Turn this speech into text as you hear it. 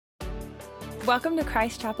Welcome to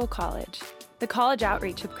Christ Chapel College, the college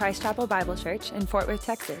outreach of Christ Chapel Bible Church in Fort Worth,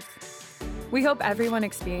 Texas. We hope everyone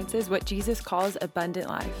experiences what Jesus calls abundant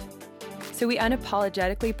life. So we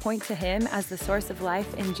unapologetically point to Him as the source of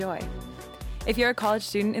life and joy. If you're a college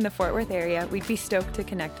student in the Fort Worth area, we'd be stoked to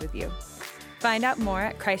connect with you. Find out more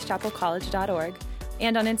at christchapelcollege.org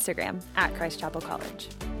and on Instagram at Christ Chapel College.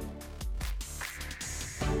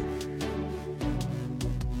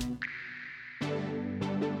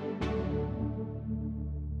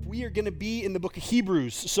 We are going to be in the book of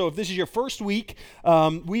Hebrews. So if this is your first week,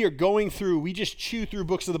 we just chew through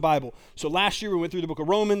books of the Bible. So last year we went through the book of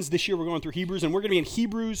Romans. This year we're going through Hebrews, and we're going to be in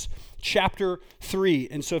Hebrews chapter 3.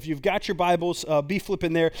 And so if you've got your Bibles, be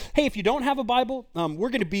flipping there. Hey, if you don't have a Bible, we're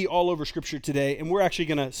going to be all over Scripture today, and we're actually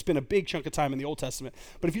going to spend a big chunk of time in the Old Testament.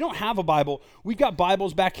 But if you don't have a Bible, we've got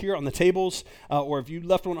Bibles back here on the tables, or if you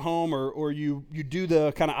left one at home, or you do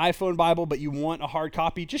the kind of iPhone Bible, but you want a hard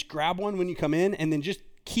copy, just grab one when you come in, and then just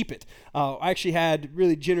keep it. I actually had a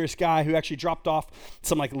really generous guy who actually dropped off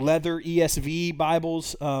some like leather ESV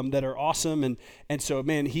Bibles that are awesome. And so,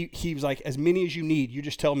 man, he was like, as many as you need, you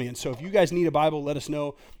just tell me. And so if you guys need a Bible, let us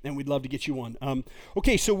know, and we'd love to get you one.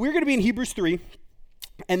 Okay, so we're going to be in Hebrews 3.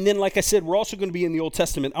 And then, like I said, we're also going to be in the Old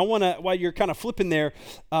Testament. I want to, while you're kind of flipping there,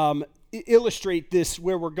 illustrate this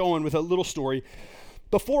where we're going with a little story.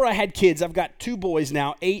 Before I had kids, I've got two boys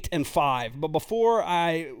now, 8 and 5. But before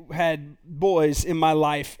I had boys in my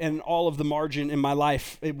life and all of the margin in my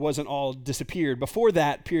life, it wasn't all disappeared. Before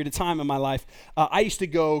that period of time in my life, I used to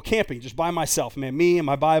go camping just by myself, man, me and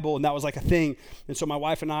my Bible, and that was like a thing. And so my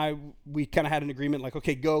wife and I, we kind of had an agreement like,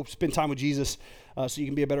 okay, go spend time with Jesus so you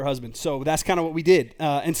can be a better husband. So that's kind of what we did.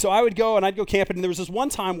 And so I would go and I'd go camping. And there was this one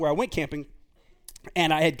time where I went camping,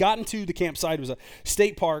 and I had gotten to the campsite. It was a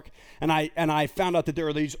state park, and I found out that there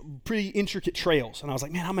are these pretty intricate trails. And I was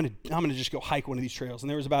like, man, I'm gonna just go hike one of these trails. And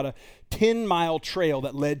there was about a 10-mile trail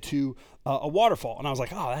that led to a waterfall. And I was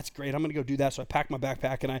like, oh, that's great. I'm gonna go do that. So I packed my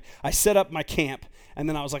backpack and I set up my camp. And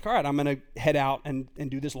then I was like, all right, I'm gonna head out and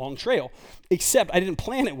do this long trail. Except I didn't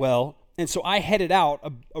plan it well. And so I headed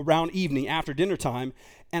out around evening after dinner time,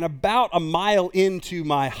 and about a mile into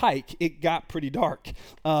my hike, it got pretty dark,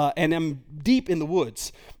 and I'm deep in the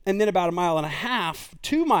woods. And then about a mile and a half,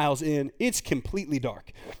 2 miles in, it's completely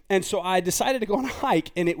dark. And so I decided to go on a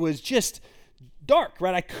hike, and it was just dark,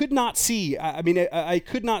 right? I could not see. I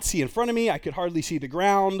could not see in front of me. I could hardly see the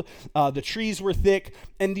ground. The trees were thick.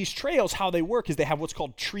 And these trails, how they work is they have what's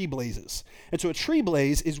called tree blazes. And so a tree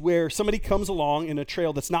blaze is where somebody comes along in a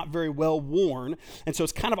trail that's not very well worn. And so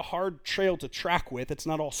it's kind of a hard trail to track with. It's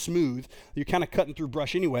not all smooth. You're kind of cutting through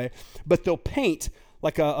brush anyway. But they'll paint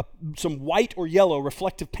like some white or yellow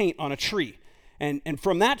reflective paint on a tree. And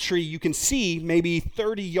from that tree, you can see maybe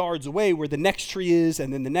 30 yards away where the next tree is,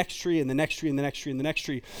 and then the next tree, and the next tree, and the next tree, and the next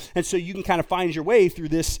tree. And so you can kind of find your way through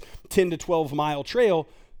this 10 to 12 mile trail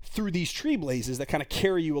through these tree blazes that kind of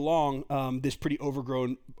carry you along this pretty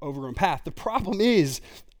overgrown path. The problem is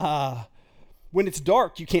when it's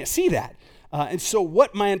dark, you can't see that. And so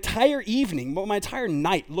what my entire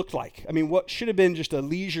night looked like, I mean, what should have been just a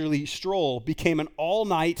leisurely stroll became an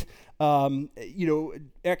all-night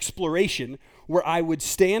exploration where I would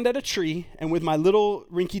stand at a tree and with my little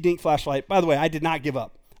rinky-dink flashlight. By the way, I did not give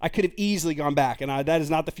up. I could have easily gone back, and that is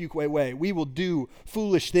not the Fuquay way. We will do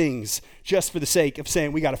foolish things just for the sake of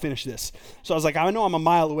saying we got to finish this. So I was like, I know I'm a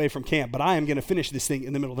mile away from camp, but I am going to finish this thing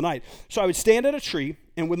in the middle of the night. So I would stand at a tree,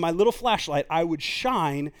 and with my little flashlight, I would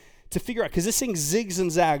shine to figure out, because this thing zigs and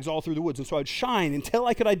zags all through the woods. And so I'd shine until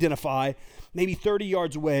I could identify maybe 30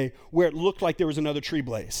 yards away where it looked like there was another tree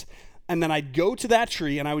blaze. And then I'd go to that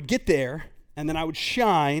tree, and I would get there, and then I would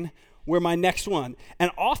shine where my next one.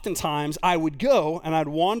 And oftentimes I would go and I'd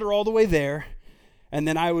wander all the way there, and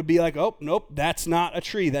then I would be like, oh, nope, that's not a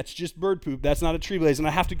tree. That's just bird poop. That's not a tree blaze. And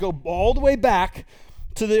I have to go all the way back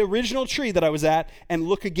to the original tree that I was at and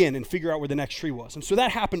look again and figure out where the next tree was. And so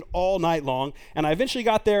that happened all night long. And I eventually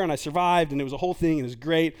got there and I survived, and it was a whole thing, and it was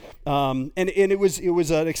great. And it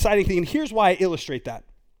was an exciting thing. And here's why I illustrate that.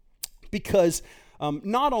 Because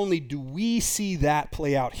not only do we see that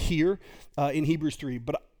play out here in Hebrews 3,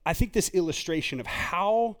 but I think this illustration of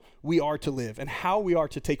how we are to live and how we are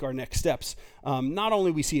to take our next steps, not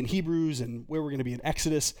only we see in Hebrews and where we're going to be in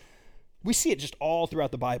Exodus, we see it just all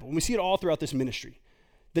throughout the Bible. And we see it all throughout this ministry.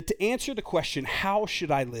 That to answer the question, how should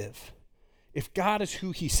I live? If God is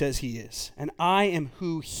who he says he is, and I am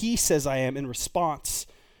who he says I am in response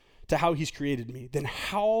to how he's created me, then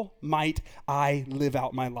how might I live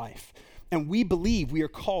out my life? And we believe we are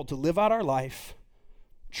called to live out our life,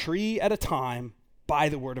 tree at a time, by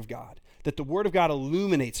the word of God. that the Word of God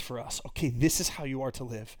illuminates for us. Okay, this is how you are to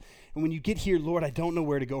live. And when you get here, Lord, I don't know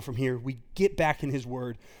where to go from here. We get back in his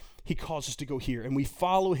Word. He calls us to go here, and we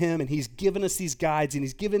follow him, and he's given us these guides, and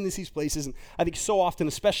he's given us these places. And I think so often,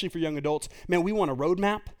 especially for young adults, man, we want a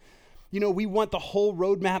roadmap. You know, we want the whole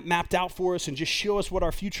roadmap mapped out for us and just show us what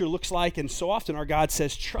our future looks like. And so often our God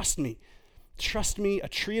says, trust me, a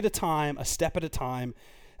tree at a time, a step at a time.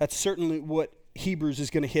 That's certainly what Hebrews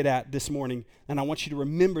is going to hit at this morning. And I want you to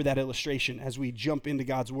remember that illustration as we jump into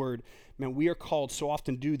God's Word. Man, we are called so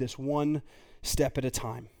often to do this one step at a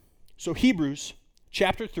time. So Hebrews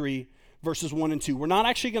chapter 3, verses 1 and 2. We're not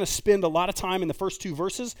actually going to spend a lot of time in the first two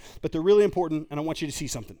verses, but they're really important, and I want you to see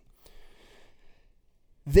something.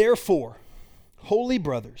 Therefore, holy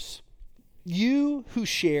brothers, you who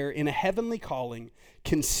share in a heavenly calling,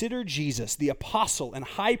 consider Jesus, the apostle and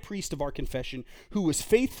high priest of our confession, who was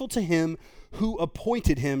faithful to him who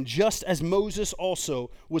appointed him, just as Moses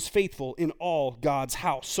also was faithful in all God's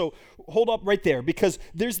house. So hold up right there, because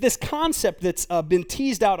there's this concept that's been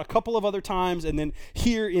teased out a couple of other times, and then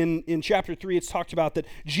here in chapter 3, it's talked about that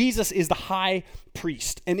Jesus is the high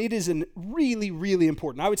priest, and it is really, really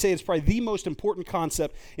important. I would say it's probably the most important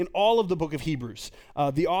concept in all of the book of Hebrews.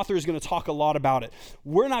 The author is going to talk a lot about it.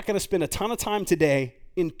 We're not going to spend a ton of time today.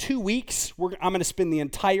 In 2 weeks, I'm going to spend the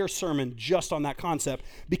entire sermon just on that concept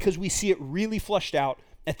because we see it really fleshed out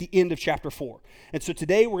at the end of chapter 4. And so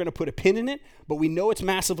today we're going to put a pin in it, but we know it's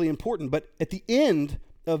massively important. But at the end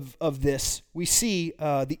of this, we see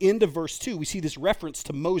the end of verse 2, we see this reference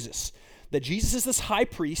to Moses, that Jesus is this high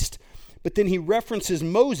priest, but then he references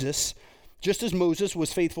Moses just as Moses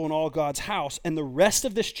was faithful in all God's house. And the rest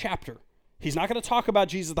of this chapter, he's not going to talk about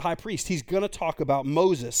Jesus the high priest. He's going to talk about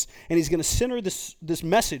Moses, and he's going to center this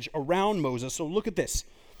message around Moses. So look at this,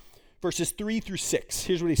 verses 3 through 6.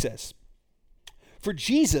 Here's what he says. For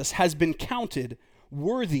Jesus has been counted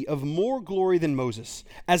worthy of more glory than Moses,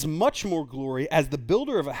 as much more glory as the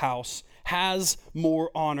builder of a house has more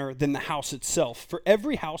honor than the house itself. For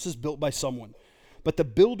every house is built by someone, but the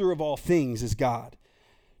builder of all things is God.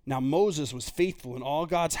 Now Moses was faithful in all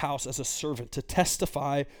God's house as a servant to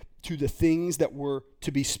testify to the things that were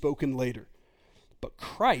to be spoken later. But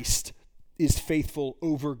Christ is faithful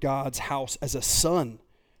over God's house as a son,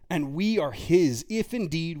 and we are his, if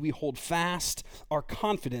indeed we hold fast our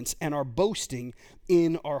confidence and our boasting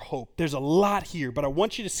in our hope. There's a lot here, but I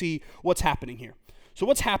want you to see what's happening here. So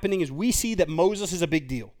what's happening is we see that Moses is a big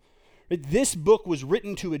deal. This book was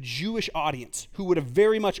written to a Jewish audience who would have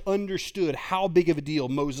very much understood how big of a deal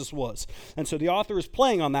Moses was. And so the author is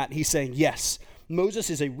playing on that. He's saying, yes, Moses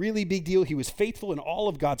is a really big deal. He was faithful in all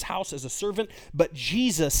of God's house as a servant, but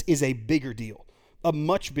Jesus is a bigger deal, a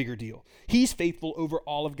much bigger deal. He's faithful over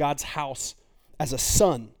all of God's house as a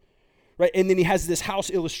son, right? And then he has this house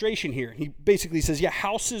illustration here. He basically says, yeah,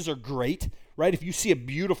 houses are great, right? If you see a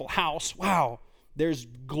beautiful house, wow, there's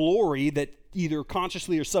glory that either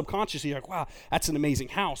consciously or subconsciously, you're like, wow, that's an amazing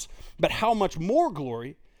house. But how much more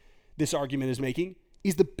glory, this argument is making,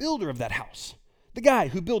 is the builder of that house. The guy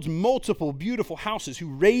who builds multiple beautiful houses,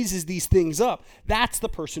 who raises these things up, that's the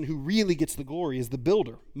person who really gets the glory, is the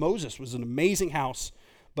builder. Moses was an amazing house,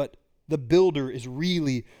 but the builder is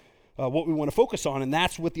really what we want to focus on, and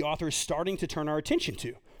that's what the author is starting to turn our attention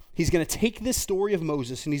to. He's going to take this story of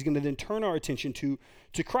Moses, and he's going to then turn our attention to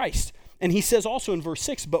Christ. And he says also in verse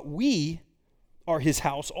 6, but we are his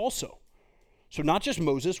house also. So not just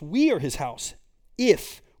Moses, we are his house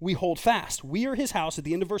if we hold fast. We are his house at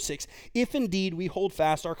the end of verse 6, if indeed we hold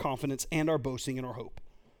fast our confidence and our boasting and our hope.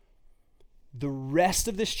 The rest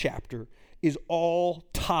of this chapter is all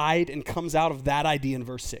tied and comes out of that idea in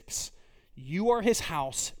verse 6. You are his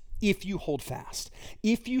house if you hold fast.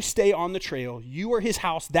 If you stay on the trail, you are his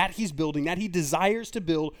house that he's building, that he desires to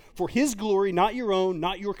build for his glory, not your own,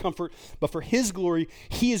 not your comfort, but for his glory.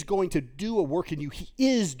 He is going to do a work in you. He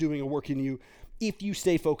is doing a work in you if you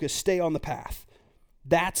stay focused, stay on the path.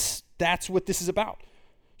 That's what this is about.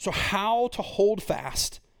 So how to hold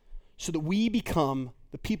fast so that we become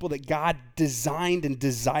the people that God designed and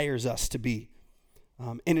desires us to be.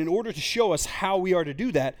 And in order to show us how we are to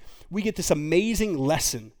do that, we get this amazing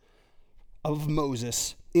lesson of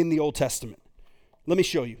Moses in the Old Testament. Let me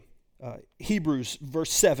show you. Hebrews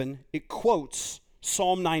verse 7, it quotes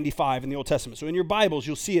Psalm 95 in the Old Testament. So in your Bibles,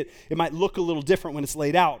 you'll see it. It might look a little different when it's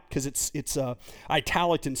laid out because it's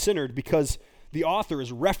italic and centered, because the author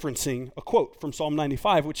is referencing a quote from Psalm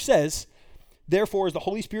 95, which says, therefore, as the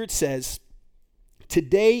Holy Spirit says,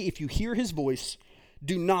 today, if you hear his voice,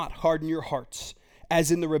 do not harden your hearts, as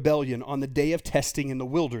in the rebellion on the day of testing in the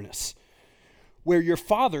wilderness, where your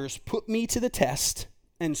fathers put me to the test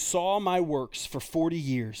and saw my works for 40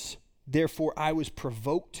 years. Therefore I was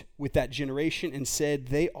provoked with that generation and said,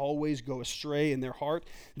 they always go astray in their heart.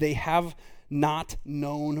 They have not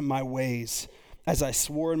known my ways. As I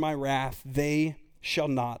swore in my wrath, they shall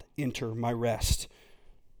not enter my rest.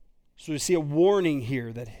 So we see a warning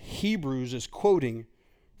here that Hebrews is quoting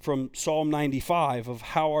from Psalm 95 of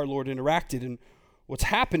how our Lord interacted. And what's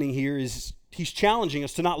happening here is he's challenging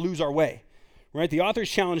us to not lose our way, right? The author is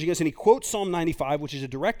challenging us, and he quotes Psalm 95, which is a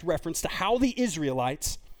direct reference to how the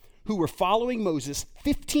Israelites who were following Moses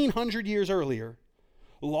 1,500 years earlier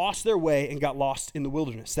lost their way and got lost in the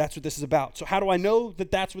wilderness. That's what this is about. So how do I know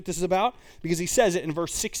that that's what this is about? Because he says it in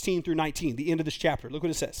verse 16 through 19, the end of this chapter. Look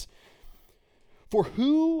what it says. For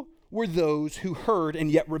who were those who heard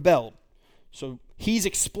and yet rebelled? So he's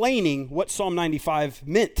explaining what Psalm 95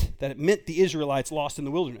 meant, that it meant the Israelites lost in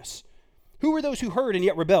the wilderness. Who were those who heard and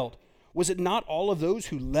yet rebelled? Was it not all of those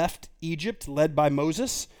who left Egypt led by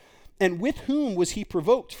Moses? And with whom was he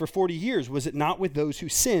provoked for 40 years? Was it not with those who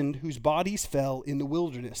sinned, whose bodies fell in the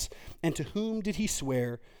wilderness? And to whom did he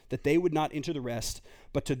swear that they would not enter the rest,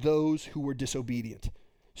 but to those who were disobedient?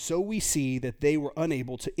 So we see that they were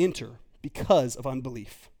unable to enter because of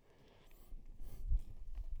unbelief.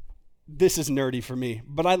 This is nerdy for me,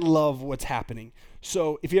 but I love what's happening.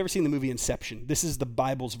 So if you've ever seen the movie Inception, this is the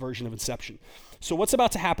Bible's version of Inception. So what's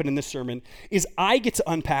about to happen in this sermon is I get to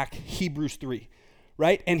unpack Hebrews 3.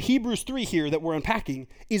 Right? And Hebrews 3 here that we're unpacking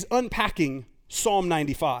is unpacking Psalm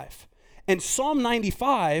 95. And Psalm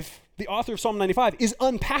 95, the author of Psalm 95, is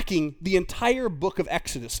unpacking the entire book of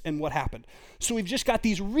Exodus and what happened. So we've just got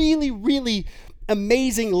these really, really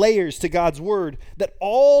amazing layers to God's word that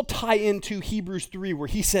all tie into Hebrews 3, where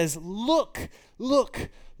he says, look, look,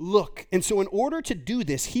 look. And so in order to do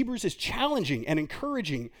this, Hebrews is challenging and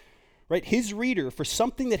encouraging, right, his reader for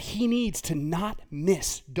something that he needs to not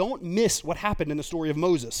miss. Don't miss what happened in the story of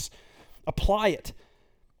Moses. Apply it.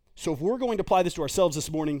 So if we're going to apply this to ourselves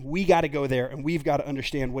this morning, we got to go there and we've got to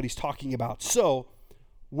understand what he's talking about. So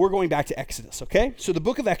we're going back to Exodus, okay? So the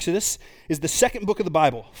book of Exodus is the second book of the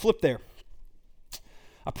Bible. Flip there.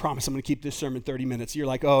 I promise I'm going to keep this sermon 30 minutes. You're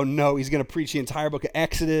like, oh no, he's going to preach the entire book of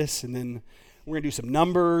Exodus and then we're going to do some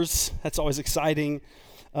numbers. That's always exciting.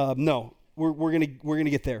 No, we're going to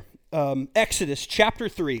get there. Exodus chapter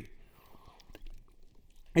 3.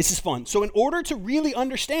 This is fun. So in order to really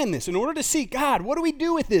understand this, in order to see, God, what do we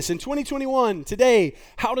do with this in 2021, today?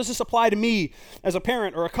 How does this apply to me as a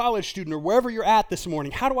parent or a college student or wherever you're at this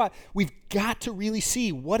morning? We've got to really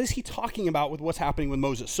see what is he talking about with what's happening with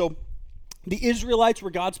Moses. So the Israelites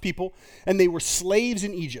were God's people and they were slaves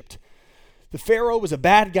in Egypt. The Pharaoh was a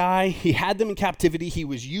bad guy. He had them in captivity. He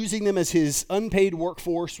was using them as his unpaid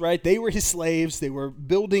workforce, right? They were his slaves. They were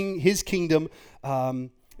building his kingdom.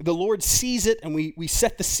 The Lord sees it, and we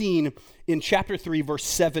set the scene in chapter 3, verse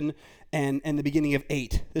 7 and the beginning of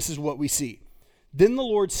 8. This is what we see. Then the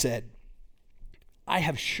Lord said, I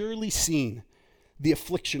have surely seen the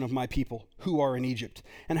affliction of my people who are in Egypt,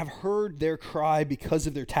 and have heard their cry because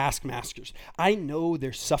of their taskmasters. I know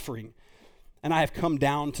their suffering. And I have come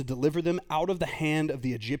down to deliver them out of the hand of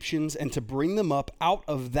the Egyptians and to bring them up out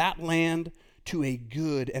of that land to a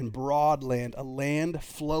good and broad land, a land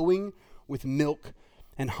flowing with milk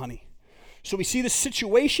and honey. So we see the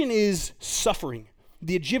situation is suffering.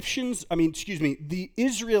 The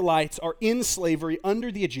Israelites are in slavery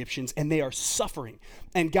under the Egyptians and they are suffering.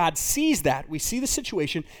 And God sees that. We see the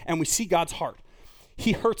situation and we see God's heart.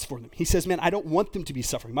 He hurts for them. He says, man, I don't want them to be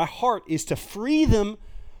suffering. My heart is to free them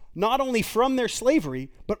not only from their slavery,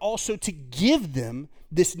 but also to give them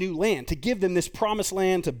this new land, to give them this promised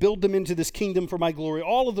land, to build them into this kingdom for my glory,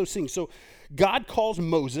 all of those things. So God calls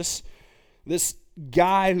Moses, this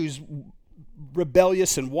guy who's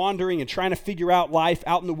rebellious and wandering and trying to figure out life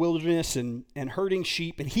out in the wilderness and herding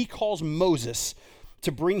sheep, and he calls Moses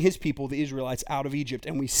to bring his people, the Israelites, out of Egypt.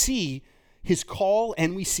 And we see his call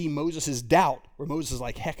and we see Moses' doubt, where Moses is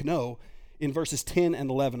like, heck no, in verses 10 and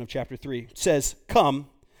 11 of chapter 3. It says, come,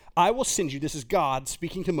 I will send you, this is God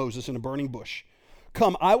speaking to Moses in a burning bush.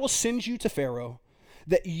 Come, I will send you to Pharaoh,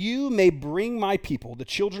 that you may bring my people, the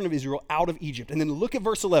children of Israel, out of Egypt. And then look at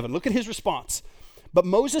verse 11. Look at his response. But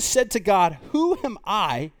Moses said to God, who am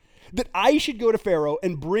I that I should go to Pharaoh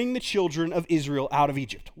and bring the children of Israel out of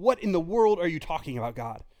Egypt? What in the world are you talking about,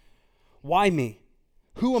 God? Why me?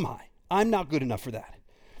 Who am I? I'm not good enough for that.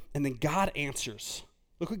 And then God answers.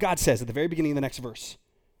 Look what God says at the very beginning of the next verse.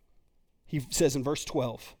 He says in verse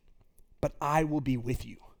 12, but I will be with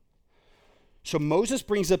you. So Moses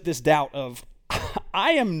brings up this doubt of, who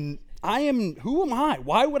am I?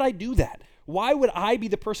 Why would I do that? Why would I be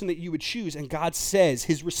the person that you would choose? And God says,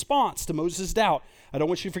 his response to Moses' doubt, I don't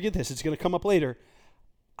want you to forget this, it's going to come up later,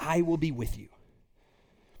 I will be with you.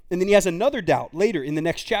 And then he has another doubt later in the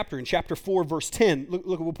next chapter, in chapter 4, verse 10.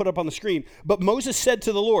 Look, we'll put it up on the screen. But Moses said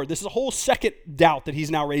to the Lord, this is a whole second doubt that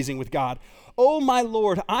he's now raising with God. Oh, my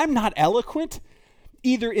Lord, I'm not eloquent,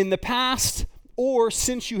 either in the past or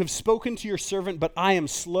since you have spoken to your servant, but I am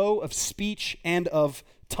slow of speech and of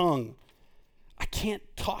tongue. I can't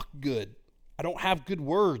talk good. I don't have good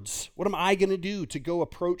words. What am I going to do to go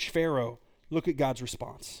approach Pharaoh? Look at God's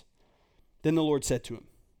response. Then the Lord said to him,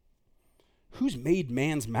 who's made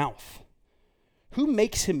man's mouth? Who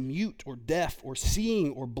makes him mute or deaf or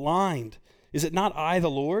seeing or blind? Is it not I, the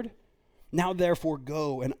Lord? Now therefore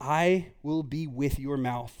go, and I will be with your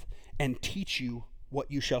mouth and teach you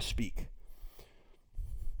what you shall speak.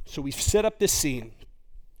 So we've set up this scene.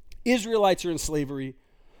 Israelites are in slavery.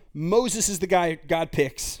 Moses is the guy God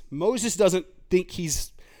picks. Moses doesn't think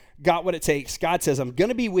he's got what it takes. God says, I'm going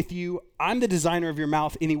to be with you. I'm the designer of your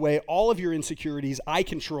mouth anyway. All of your insecurities I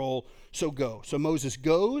control, so go. So Moses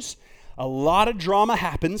goes. A lot of drama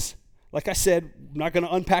happens. Like I said, I'm not going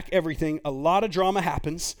to unpack everything. A lot of drama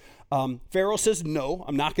happens. Pharaoh says, no,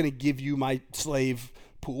 I'm not going to give you my slave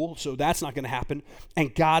pool, so that's not going to happen.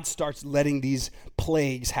 And God starts letting these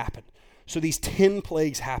plagues happen. So these 10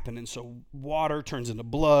 plagues happen, and so water turns into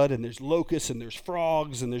blood, and there's locusts, and there's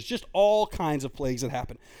frogs, and there's just all kinds of plagues that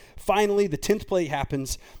happen. Finally, the 10th plague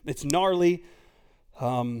happens. It's gnarly,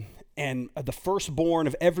 and the firstborn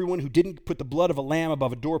of everyone who didn't put the blood of a lamb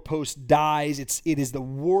above a doorpost dies. It is the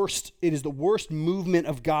worst. It is the worst movement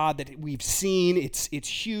of God that we've seen. It's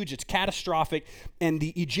huge. It's catastrophic, and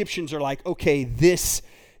the Egyptians are like, okay, this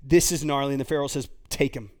is gnarly, and the Pharaoh says,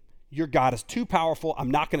 take him. Your God is too powerful. I'm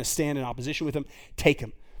not going to stand in opposition with him. Take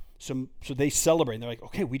him. So they celebrate. And they're like,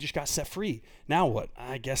 okay, we just got set free. Now what?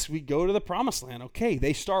 I guess we go to the promised land. Okay,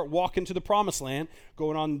 they start walking to the promised land,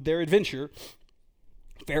 going on their adventure.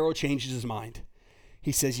 Pharaoh changes his mind.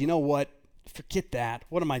 He says, you know what? Forget that.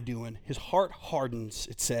 What am I doing? His heart hardens,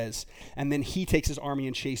 it says. And then he takes his army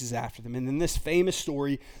and chases after them. And then this famous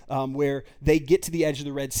story where they get to the edge of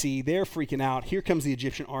the Red Sea. They're freaking out. Here comes the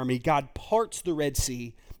Egyptian army. God parts the Red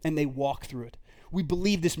Sea, and they walk through it. We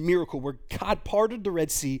believe this miracle where God parted the Red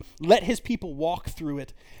Sea, let his people walk through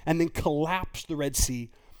it, and then collapsed the Red Sea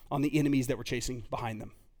on the enemies that were chasing behind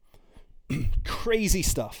them. Crazy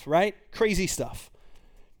stuff, right? Crazy stuff.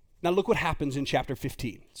 Now look what happens in chapter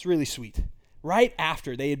 15. It's really sweet. Right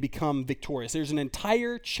after they had become victorious, there's an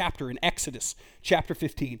entire chapter in Exodus, chapter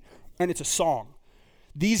 15, and it's a song.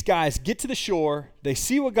 These guys get to the shore, they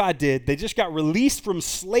see what God did, they just got released from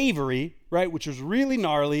slavery, right, which was really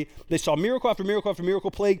gnarly. They saw miracle after miracle after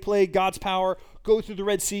miracle, plague, God's power, go through the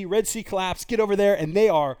Red Sea collapse, get over there, and they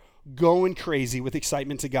are going crazy with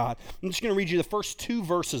excitement to God. I'm just going to read you the first 2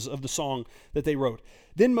 verses of the song that they wrote.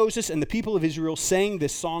 Then Moses and the people of Israel sang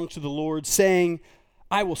this song to the Lord, saying,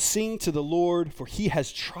 I will sing to the Lord, for he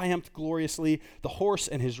has triumphed gloriously. The horse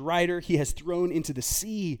and his rider he has thrown into the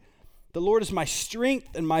sea. The Lord is my strength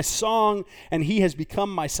and my song, and he has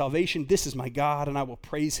become my salvation. This is my God, and I will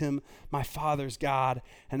praise him, my Father's God,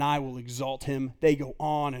 and I will exalt him. They go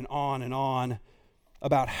on and on and on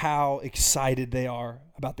about how excited they are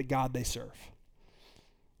about the God they serve.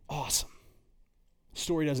 Awesome.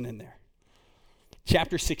 Story doesn't end there.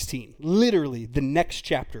 Chapter 16, literally the next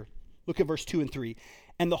chapter. Look at verse 2 and 3.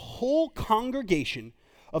 And the whole congregation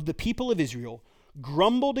of the people of Israel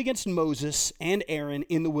grumbled against Moses and Aaron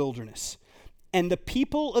in the wilderness. And the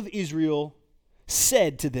people of Israel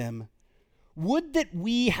said to them, would that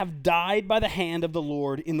we have died by the hand of the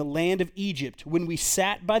Lord in the land of Egypt, when we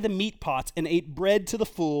sat by the meat pots and ate bread to the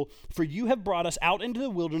full, for you have brought us out into the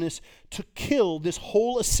wilderness to kill this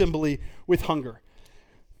whole assembly with hunger.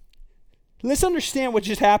 Let's understand what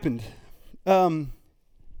just happened.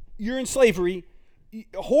 You're in slavery,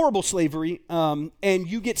 horrible slavery, and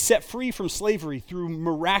you get set free from slavery through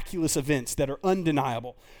miraculous events that are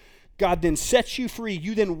undeniable. God then sets you free.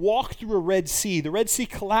 You then walk through a Red Sea. The Red Sea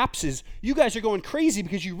collapses. You guys are going crazy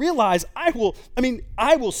because you realize, I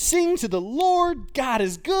will sing to the Lord. God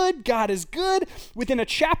is good. God is good. Within a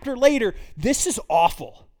chapter later, this is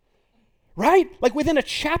awful, right? Like within a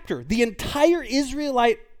chapter, the entire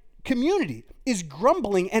Israelite community is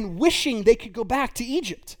grumbling and wishing they could go back to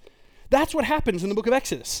Egypt. That's what happens in the book of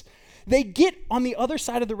Exodus. They get on the other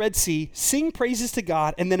side of the Red Sea, sing praises to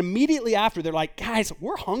God, and then immediately after, they're like, guys,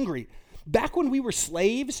 we're hungry. Back when we were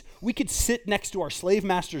slaves, we could sit next to our slave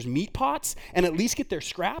masters' meat pots and at least get their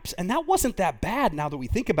scraps, and that wasn't that bad now that we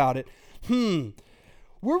think about it.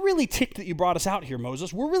 We're really ticked that you brought us out here,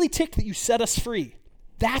 Moses. We're really ticked that you set us free.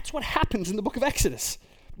 That's what happens in the book of Exodus.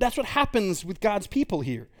 That's what happens with God's people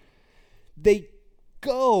here. They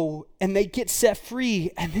go and they get set free,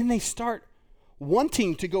 and then they start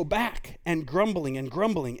wanting to go back and grumbling.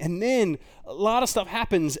 And then a lot of stuff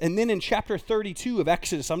happens. And then in chapter 32 of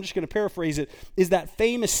Exodus, I'm just going to paraphrase it, is that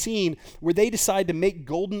famous scene where they decide to make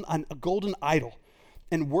a golden idol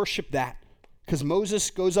and worship that. Because Moses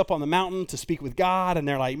goes up on the mountain to speak with God, and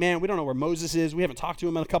they're like, man, we don't know where Moses is. We haven't talked to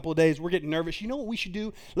him in a couple of days. We're getting nervous. You know what we should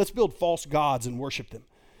do? Let's build false gods and worship them.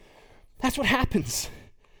 That's what happens.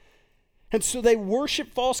 And so they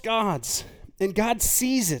worship false gods, and God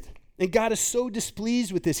sees it. And God is so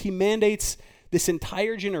displeased with this, he mandates this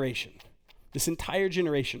entire generation,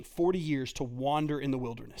 40 years to wander in the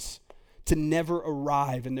wilderness, to never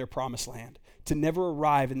arrive in their promised land, to never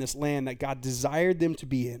arrive in this land that God desired them to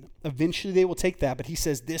be in. Eventually they will take that, but he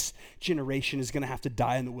says this generation is going to have to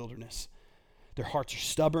die in the wilderness. Their hearts are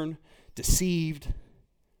stubborn, deceived.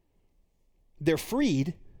 They're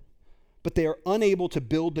freed, but they are unable to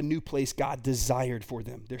build the new place God desired for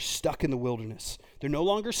them. They're stuck in the wilderness. They're no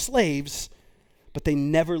longer slaves, but they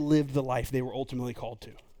never lived the life they were ultimately called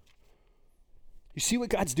to. You see what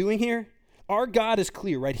God's doing here? Our God is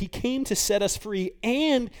clear, right? He came to set us free,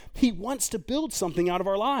 and he wants to build something out of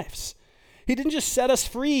our lives. He didn't just set us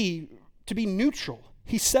free to be neutral.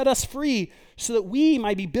 He set us free so that we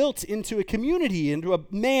might be built into a community, into a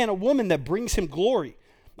man, a woman that brings him glory,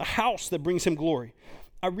 a house that brings him glory.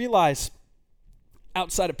 I realize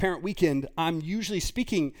outside of Parent Weekend, I'm usually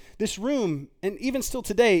speaking, this room, and even still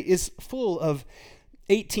today, is full of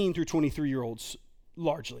 18 through 23-year-olds,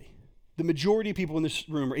 largely. The majority of people in this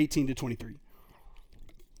room are 18 to 23.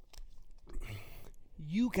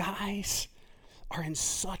 You guys are in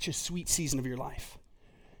such a sweet season of your life.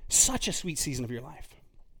 Such a sweet season of your life.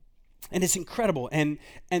 And it's incredible. And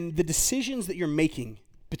the decisions that you're making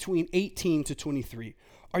between 18 to 23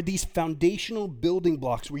 are these foundational building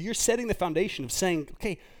blocks where you're setting the foundation of saying,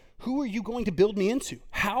 okay, who are you going to build me into?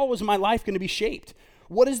 How is my life going to be shaped?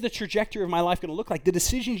 What is the trajectory of my life going to look like? The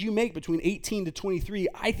decisions you make between 18 to 23,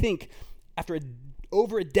 I think after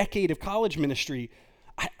over a decade of college ministry,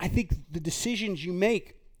 I think the decisions you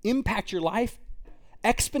make impact your life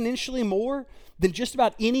exponentially more than just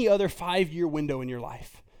about any other 5-year window in your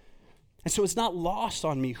life. And so it's not lost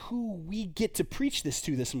on me who we get to preach this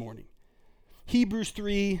to this morning. Hebrews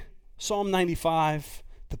 3, Psalm 95,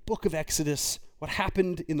 the book of Exodus, what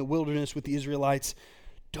happened in the wilderness with the Israelites.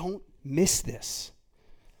 Don't miss this.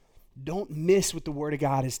 Don't miss what the Word of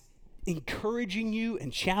God is encouraging you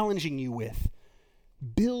and challenging you with.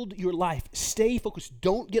 Build your life. Stay focused.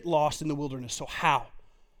 Don't get lost in the wilderness. So how?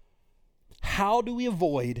 How do we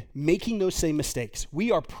avoid making those same mistakes? We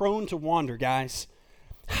are prone to wander, guys.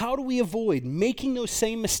 How do we avoid making those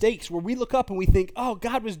same mistakes where we look up and we think, oh,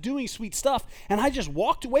 God was doing sweet stuff, and I just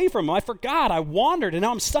walked away from him. I forgot. I wandered, and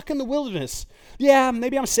now I'm stuck in the wilderness. Yeah,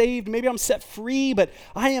 maybe I'm saved. Maybe I'm set free, but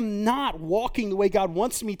I am not walking the way God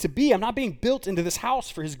wants me to be. I'm not being built into this house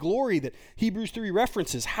for his glory that Hebrews 3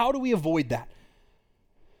 references. How do we avoid that?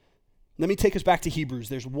 Let me take us back to Hebrews.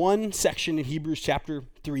 There's one section in Hebrews chapter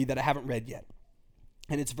 3 that I haven't read yet,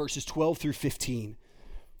 and it's verses 12 through 15.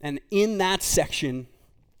 And in that section,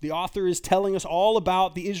 the author is telling us all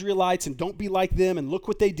about the Israelites and don't be like them and look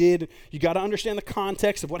what they did. You got to understand the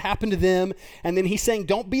context of what happened to them. And then he's saying,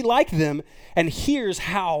 don't be like them. And here's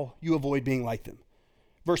how you avoid being like them.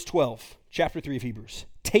 Verse 12, chapter 3 of Hebrews.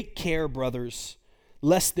 Take care, brothers,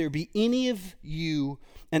 lest there be any of you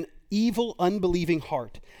an evil, unbelieving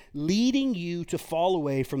heart, leading you to fall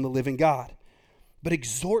away from the living God. But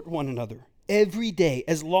exhort one another every day,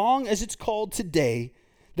 as long as it's called today,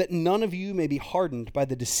 that none of you may be hardened by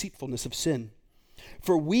the deceitfulness of sin.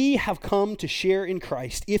 For we have come to share in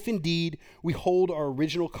Christ, if indeed we hold our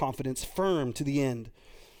original confidence firm to the end.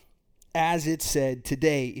 As it said,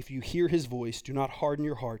 today, if you hear his voice, do not harden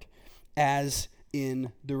your heart, as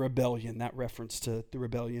in the rebellion. That reference to the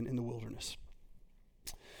rebellion in the wilderness.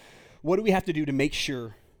 What do we have to do to make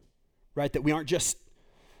sure, right, that we aren't just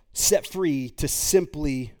set free to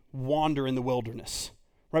simply wander in the wilderness?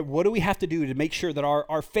 Right? What do we have to do to make sure that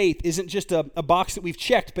our faith isn't just a box that we've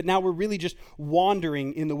checked, but now we're really just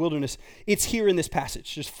wandering in the wilderness? It's here in this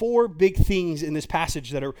passage. There's 4 big things in this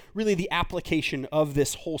passage that are really the application of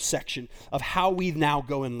this whole section of how we now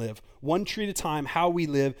go and live. One tree at a time, how we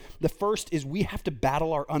live. The first is we have to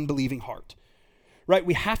battle our unbelieving heart. Right?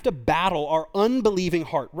 We have to battle our unbelieving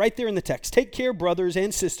heart. Right there in the text. Take care, brothers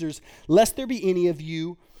and sisters, lest there be any of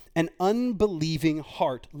you an unbelieving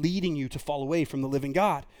heart leading you to fall away from the living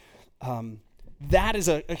God. That is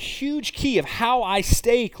a huge key of how I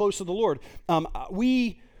stay close to the Lord.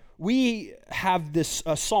 We have this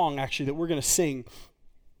song actually that we're going to sing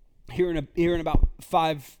here in about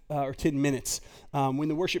 5 or 10 minutes when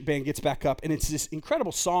the worship band gets back up, and it's this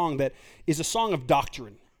incredible song that is a song of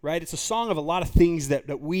doctrine. right? It's a song of a lot of things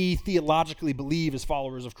that we theologically believe as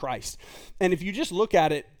followers of Christ. And if you just look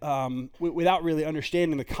at it without really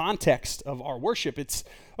understanding the context of our worship, it's,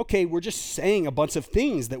 okay, we're just saying a bunch of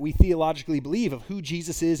things that we theologically believe of who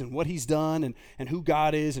Jesus is and what he's done and who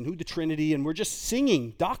God is and who the Trinity, and we're just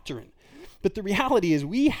singing doctrine. But the reality is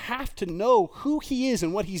we have to know who he is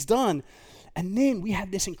and what he's done, and then we have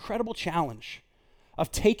this incredible challenge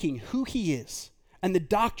of taking who he is and the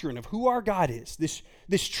doctrine of who our God is,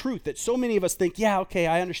 this truth that so many of us think, yeah, okay,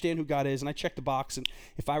 I understand who God is, and I check the box, and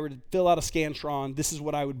if I were to fill out a Scantron, this is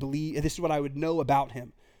what I would believe, this is what I would know about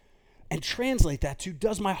him. And translate that to,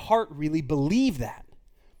 does my heart really believe that?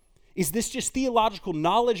 Is this just theological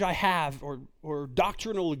knowledge I have or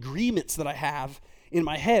doctrinal agreements that I have in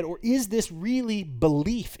my head, or is this really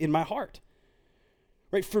belief in my heart?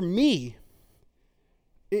 Right? For me,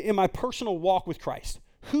 in my personal walk with Christ,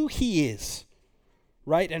 who he is,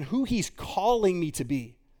 right, and who he's calling me to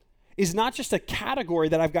be is not just a category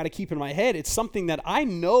that I've got to keep in my head. It's something that I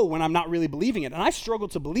know when I'm not really believing it, and I struggle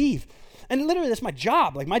to believe. And literally, that's my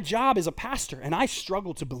job. Like, my job is a pastor, and I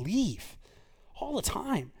struggle to believe all the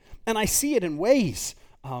time. And I see it in ways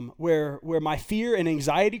where my fear and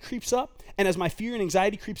anxiety creeps up. And as my fear and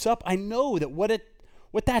anxiety creeps up, I know that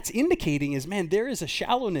what that's indicating is, man, there is a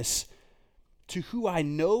shallowness to who I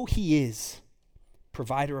know he is,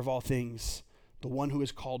 provider of all things, the one who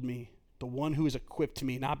has called me, the one who has equipped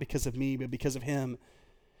me, not because of me, but because of him.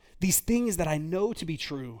 These things that I know to be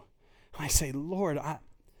true. I say, Lord,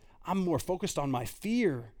 I'm more focused on my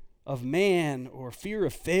fear of man or fear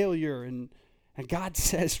of failure. And God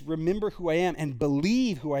says, remember who I am and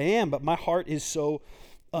believe who I am. But my heart is so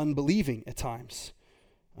unbelieving at times.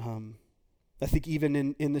 I think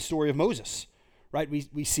even in the story of Moses, right,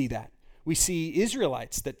 we see that. We see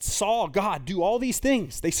Israelites that saw God do all these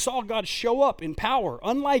things. They saw God show up in power,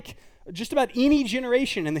 unlike just about any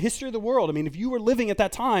generation in the history of the world. I mean, if you were living at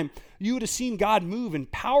that time, you would have seen God move in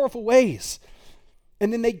powerful ways.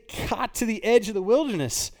 And then they got to the edge of the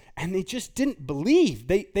wilderness, and they just didn't believe.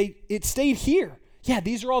 It stayed here. Yeah,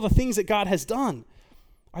 these are all the things that God has done.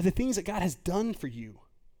 Are the things that God has done for you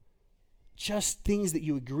just things that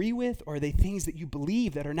you agree with, or are they things that you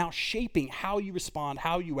believe that are now shaping how you respond,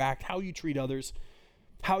 how you act, how you treat others,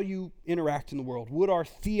 how you interact in the world? Would our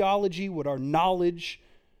theology, would our knowledge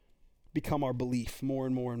become our belief more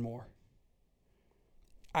and more and more?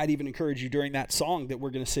 I'd even encourage you during that song that we're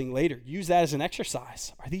going to sing later, use that as an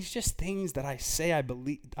exercise. Are these just things that I say I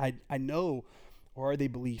believe, I know, or are they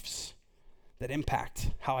beliefs that impact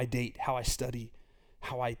how I date, how I study,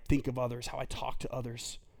 how I think of others, how I talk to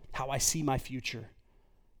others, how I see my future,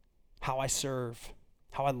 how I serve,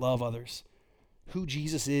 how I love others, who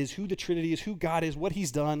Jesus is, who the Trinity is, who God is, what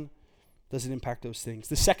he's done? Does it impact those things?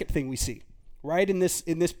 The second thing we see, right, in this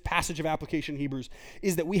passage of application in Hebrews,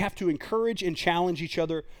 is that we have to encourage and challenge each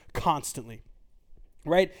other constantly,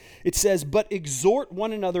 right? It says, but exhort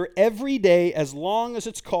one another every day as long as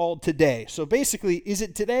it's called today. So basically, is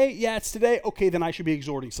it today? Yeah, it's today. Okay, then I should be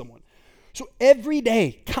exhorting someone. So every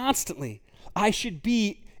day, constantly, I should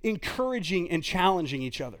be encouraging and challenging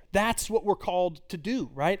each other. That's what we're called to do,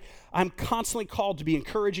 right? I'm constantly called to be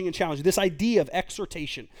encouraging and challenging. This idea of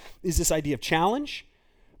exhortation is this idea of challenge,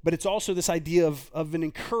 but it's also this idea of an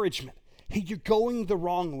encouragement. Hey, you're going the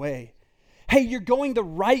wrong way. Hey, you're going the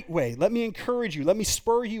right way. Let me encourage you. Let me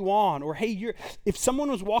spur you on. Or hey, if someone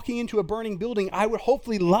was walking into a burning building, I would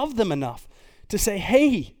hopefully love them enough to say,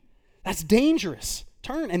 hey, that's dangerous.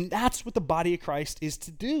 Turn. And that's what the body of Christ is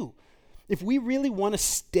to do. If we really want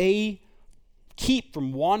to keep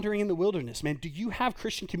from wandering in the wilderness, man, do you have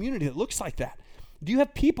Christian community that looks like that? Do you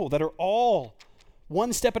have people that are all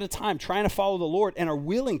one step at a time trying to follow the Lord and are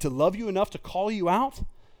willing to love you enough to call you out?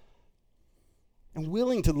 And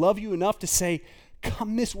willing to love you enough to say,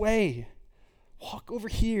 come this way, walk over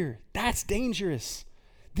here. That's dangerous.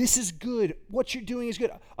 This is good. What you're doing is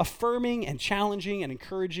good. Affirming and challenging and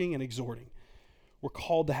encouraging and exhorting. We're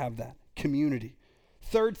called to have that community.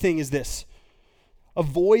 Third thing is this: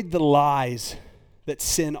 avoid the lies that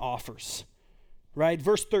sin offers, right?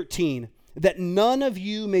 Verse 13, that none of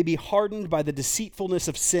you may be hardened by the deceitfulness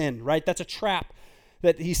of sin, right? That's a trap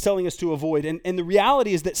that he's telling us to avoid. And the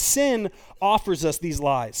reality is that sin offers us these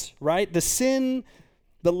lies, right? The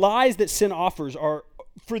lies that sin offers are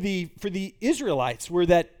for the Israelites were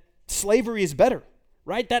that slavery is better,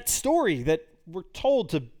 right? That story that we're told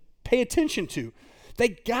to pay attention to. They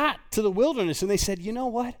got to the wilderness and they said, you know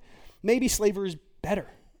what? Maybe slavery is better.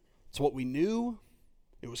 It's what we knew.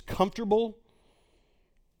 It was comfortable.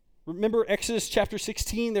 Remember Exodus chapter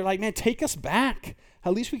 16? They're like, man, take us back.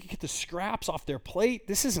 At least we could get the scraps off their plate.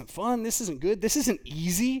 This isn't fun. This isn't good. This isn't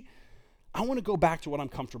easy. I want to go back to what I'm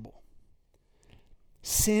comfortable.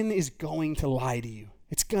 Sin is going to lie to you.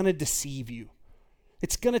 It's going to deceive you.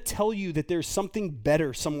 It's going to tell you that there's something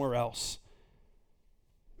better somewhere else.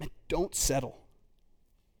 Man, don't settle.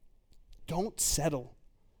 Don't settle.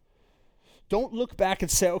 Don't look back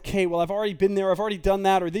and say, okay, well, I've already been there, I've already done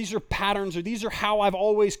that, or these are patterns, or these are how I've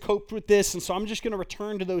always coped with this, and so I'm just going to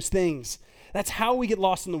return to those things. That's how we get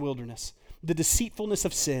lost in the wilderness, the deceitfulness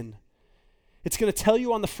of sin. It's going to tell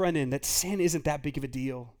you on the front end that sin isn't that big of a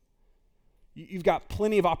deal. You've got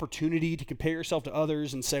plenty of opportunity to compare yourself to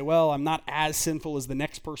others and say, well, I'm not as sinful as the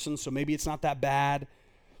next person, so maybe it's not that bad.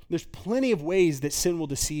 There's plenty of ways that sin will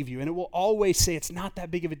deceive you, and it will always say it's not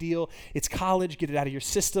that big of a deal. It's college, get it out of your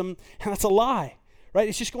system, and that's a lie, right?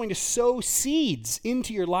 It's just going to sow seeds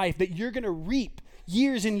into your life that you're going to reap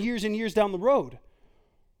years and years and years down the road.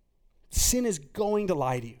 Sin is going to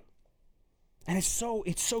lie to you. And it's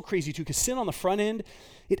so crazy too, because sin on the front end,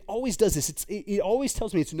 it always does this. It always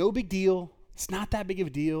tells me it's no big deal. It's not that big of a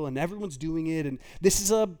deal, and everyone's doing it, and this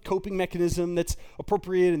is a coping mechanism that's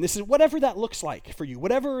appropriate, and this is whatever that looks like for you.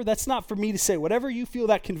 Whatever, that's not for me to say. Whatever you feel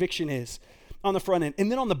that conviction is on the front end.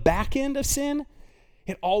 And then on the back end of sin,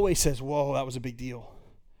 it always says, whoa, that was a big deal.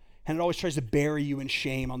 And it always tries to bury you in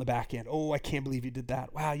shame on the back end. Oh, I can't believe you did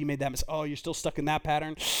that. Wow, you made that mistake. Oh, you're still stuck in that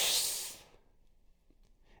pattern.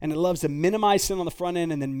 And it loves to minimize sin on the front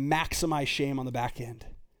end and then maximize shame on the back end.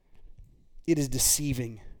 It is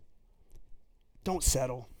deceiving. Don't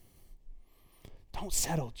settle. Don't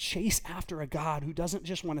settle. Chase after a God who doesn't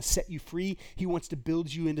just want to set you free. He wants to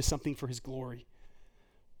build you into something for his glory.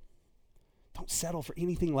 Don't settle for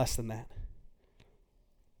anything less than that.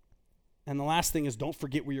 And the last thing is, don't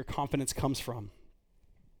forget where your confidence comes from.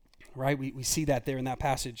 Right? We see that there in that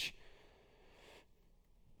passage.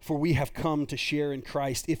 For we have come to share in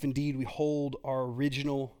Christ if indeed we hold our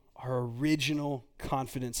original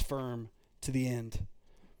confidence firm to the end.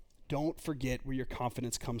 Don't forget where your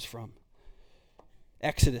confidence comes from.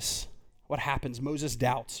 Exodus, what happens? Moses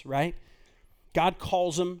doubts, right? God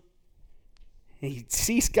calls him, and he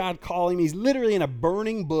sees God call him. He's literally in a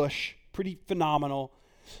burning bush, pretty phenomenal.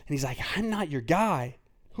 And he's like, I'm not your guy.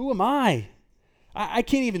 Who am I? I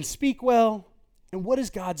can't even speak well. And what is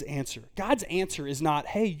God's answer? God's answer is not,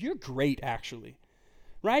 hey, you're great, actually.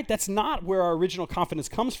 Right? That's not where our original confidence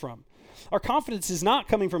comes from. Our confidence is not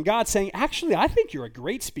coming from God saying, actually, I think you're a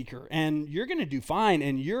great speaker, and you're going to do fine,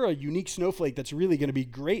 and you're a unique snowflake that's really going to be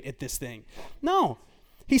great at this thing. No.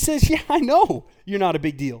 He says, yeah, I know you're not a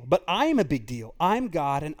big deal, but I am a big deal. I'm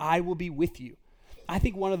God, and I will be with you. I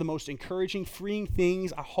think one of the most encouraging, freeing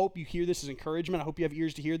things, I hope you hear this as encouragement. I hope you have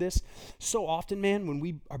ears to hear this. So often, man, when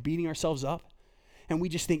we are beating ourselves up, and we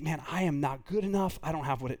just think, man, I am not good enough. I don't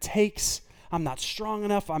have what it takes. I'm not strong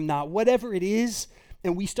enough. I'm not whatever it is.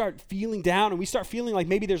 And we start feeling down, and we start feeling like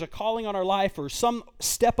maybe there's a calling on our life or some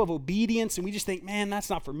step of obedience. And we just think, man, that's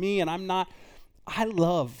not for me. And I'm not. I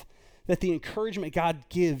love that the encouragement God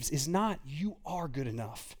gives is not you are good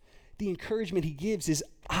enough. The encouragement he gives is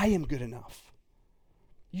I am good enough.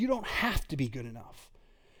 You don't have to be good enough.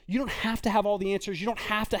 You don't have to have all the answers. You don't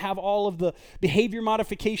have to have all of the behavior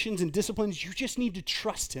modifications and disciplines. You just need to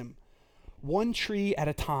trust him. One tree at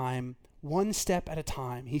a time, one step at a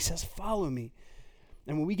time. He says, follow me.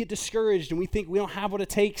 And when we get discouraged and we think we don't have what it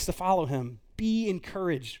takes to follow him, be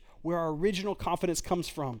encouraged where our original confidence comes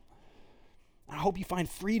from. I hope you find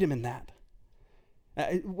freedom in that.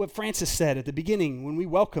 What Francis said at the beginning when we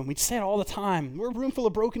welcome, we say it all the time. We're a room full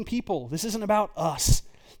of broken people. This isn't about us.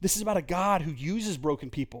 This is about a God who uses broken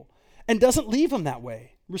people and doesn't leave them that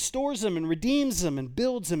way, restores them and redeems them and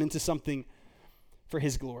builds them into something for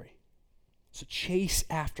his glory. So chase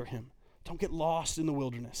after him. Don't get lost in the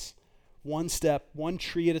wilderness. One step, one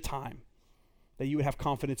tree at a time, that you would have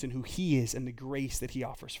confidence in who he is and the grace that he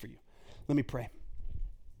offers for you. Let me pray.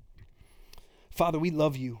 Father, we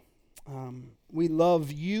love you. We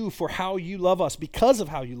love you for how you love us, because of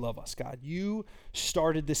how you love us, God. You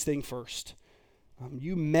started this thing first.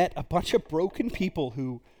 You met a bunch of broken people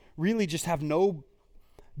who really just have no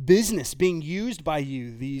business being used by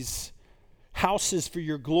you, these houses for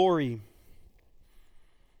your glory.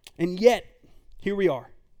 And yet, here we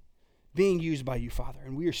are, being used by you, Father,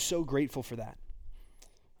 and we are so grateful for that.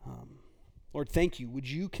 Lord, thank you. Would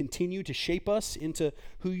you continue to shape us into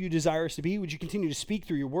who you desire us to be? Would you continue to speak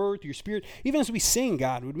through your word, through your spirit? Even as we sing,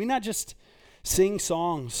 God, would we not just sing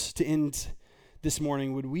songs to end this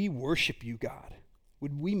morning? Would we worship you, God?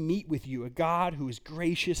 Would we meet with you, a God who is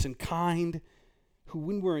gracious and kind, who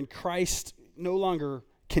when we're in Christ no longer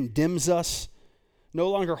condemns us, no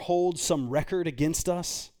longer holds some record against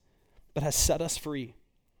us, but has set us free.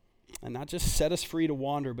 And not just set us free to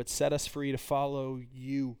wander, but set us free to follow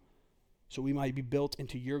you so we might be built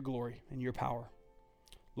into your glory and your power.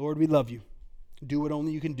 Lord, we love you. Do what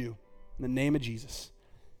only you can do. In the name of Jesus,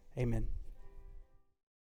 amen.